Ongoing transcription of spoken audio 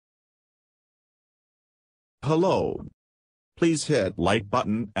Hello. Please hit like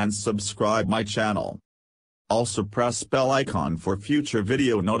button and subscribe my channel. Also press bell icon for future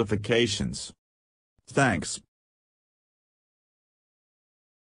video notifications. Thanks.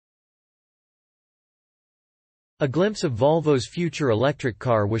 A glimpse of Volvo's future electric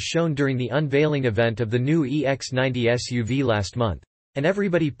car was shown during the unveiling event of the new EX90 SUV last month, and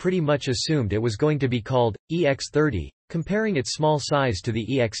everybody pretty much assumed it was going to be called EX30, comparing its small size to the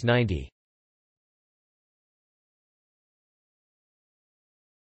EX90.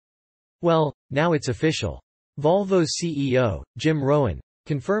 Well, now it's official. Volvo's CEO, Jim Rowan,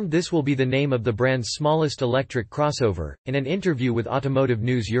 confirmed this will be the name of the brand's smallest electric crossover, in an interview with Automotive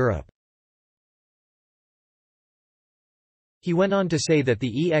News Europe. He went on to say that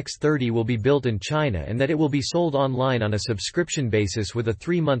the EX30 will be built in China and that it will be sold online on a subscription basis with a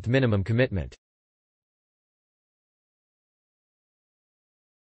 3-month minimum commitment.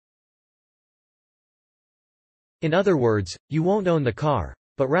 In other words, you won't own the car,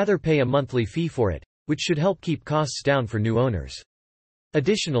 but rather pay a monthly fee for it, which should help keep costs down for new owners.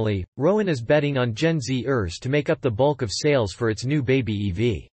 Additionally, Rowan is betting on Gen Z-ers to make up the bulk of sales for its new baby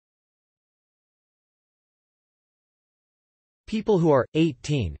EV. People who are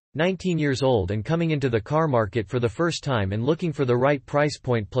 18, 19 years old and coming into the car market for the first time and looking for the right price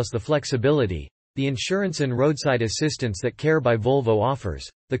point plus the flexibility, the insurance and roadside assistance that Care by Volvo offers,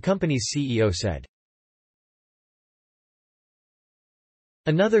 the company's CEO said.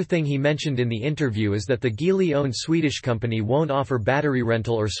 Another thing he mentioned in the interview is that the Geely-owned Swedish company won't offer battery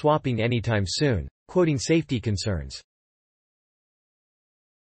rental or swapping anytime soon, quoting safety concerns.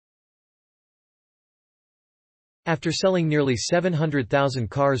 After selling nearly 700,000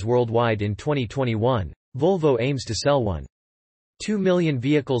 cars worldwide in 2021, Volvo aims to sell 1.2 million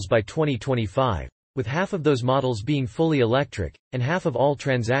vehicles by 2025, with half of those models being fully electric, and half of all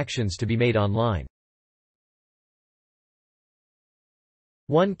transactions to be made online.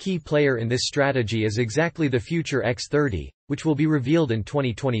 One key player in this strategy is exactly the future X30, which will be revealed in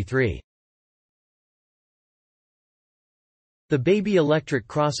 2023. The baby electric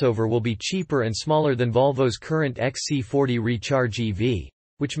crossover will be cheaper and smaller than Volvo's current XC40 Recharge EV,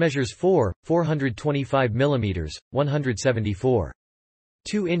 which measures 425 mm,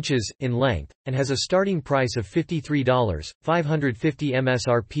 174.2 inches, in length, and has a starting price of $53,550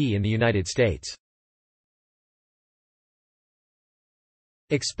 MSRP in the United States.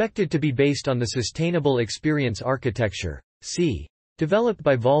 Expected to be based on the Sustainable Experience Architecture, SE, developed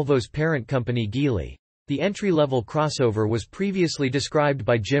by Volvo's parent company Geely, the entry-level crossover was previously described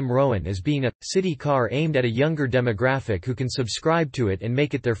by Jim Rowan as being a city car aimed at a younger demographic who can subscribe to it and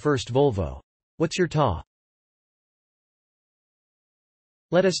make it their first Volvo. What's your thought?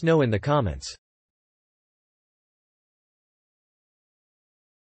 Let us know in the comments.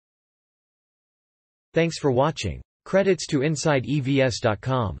 Thanks for watching. Credits to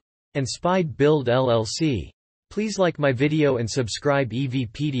InsideEVs.com and Spied Build LLC. Please like my video and subscribe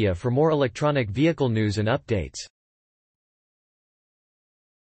EVPedia for more electronic vehicle news and updates.